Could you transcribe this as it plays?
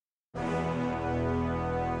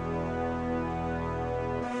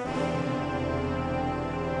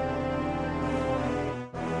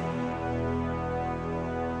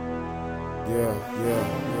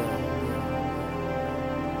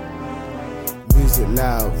Music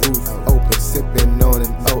loud, roof open, sipping on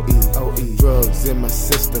an OE. Drugs in my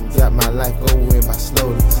system, got my life going by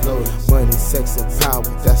slowly. Money, sex, and power,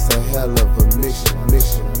 that's a hell of a mission.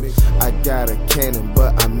 I got a cannon,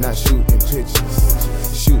 but I'm not shooting pictures.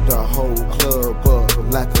 Shoot the whole club up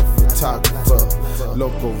like a photographer.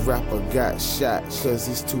 Local rapper got shot cause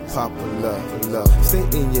he's too popular. Stay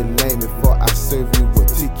in your lane before I serve you a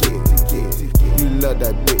ticket. You love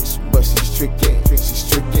that bitch, but she's tricking.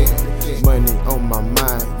 Money on my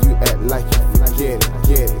mind, you act like you forget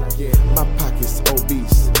it. My pocket's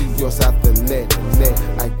obese, yours have to let.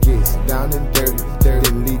 I get down and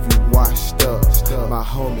dirty, leave you washed up. My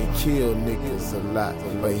homie kill niggas a lot,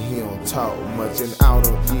 but he don't talk much, and I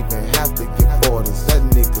don't even have to give orders. That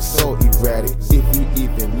nigga so erratic. If you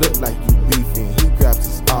even look like you beefing, he grabs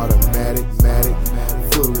his automatic,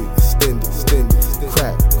 fully extended.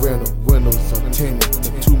 Crack, windows are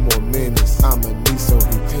tinted. 2 more minutes, I'ma need some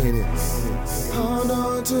repentance. Hold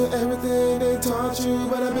on to everything they taught you,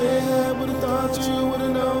 but I bet would've thought you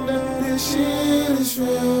would've known that this shit is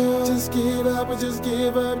real. Just get up and just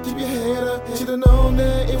give up, keep your head up. Should've known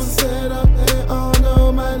that it was a setup. They all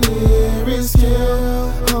know my lyrics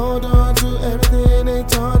kill. Hold on to everything they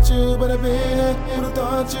taught you, but I bet would've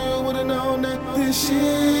thought you would've known that this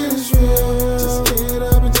shit is real. Just get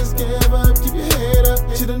up and just give up, keep your head up.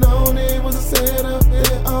 Should've known it was a setup.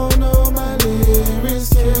 They all know my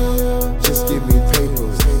lyrics kill. Just give me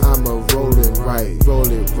papers, I'ma roll it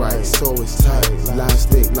right, so it's tight. Live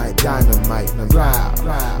stick like dynamite. Blah.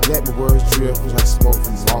 Let my words drift like smoke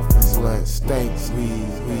from off the blunt. Stinks, weed.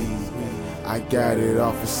 I got it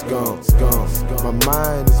off of skunk. My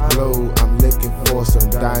mind is blowed, I'm looking for some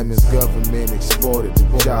diamonds. Government exported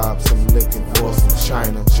the jobs, I'm looking for some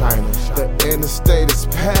China. The interstate is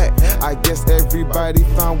packed, I guess everybody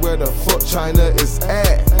found where the fuck China is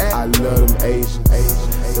at. I love them Asians.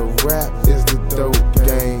 The rap is the dope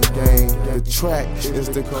gang. The track is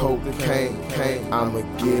the cocaine. I'ma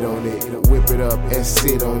get on it, whip it up and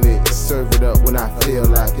sit on it. Serve it up when I feel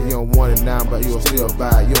like it. You don't want it now, but you'll still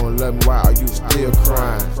buy it. You don't love me, why are you still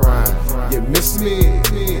crying? You miss me?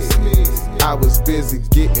 I was busy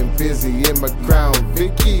getting busy in my crown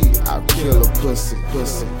Vicky. I'll kill a pussy.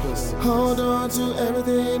 Hold on to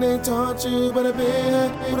everything they taught you, but I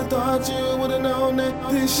bet would've thought you would've known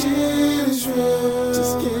that this shit is real.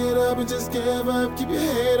 Just get up and just give up, keep your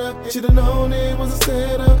head up. Should've known it was a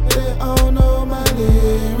setup. They all know my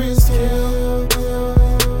lyrics kill.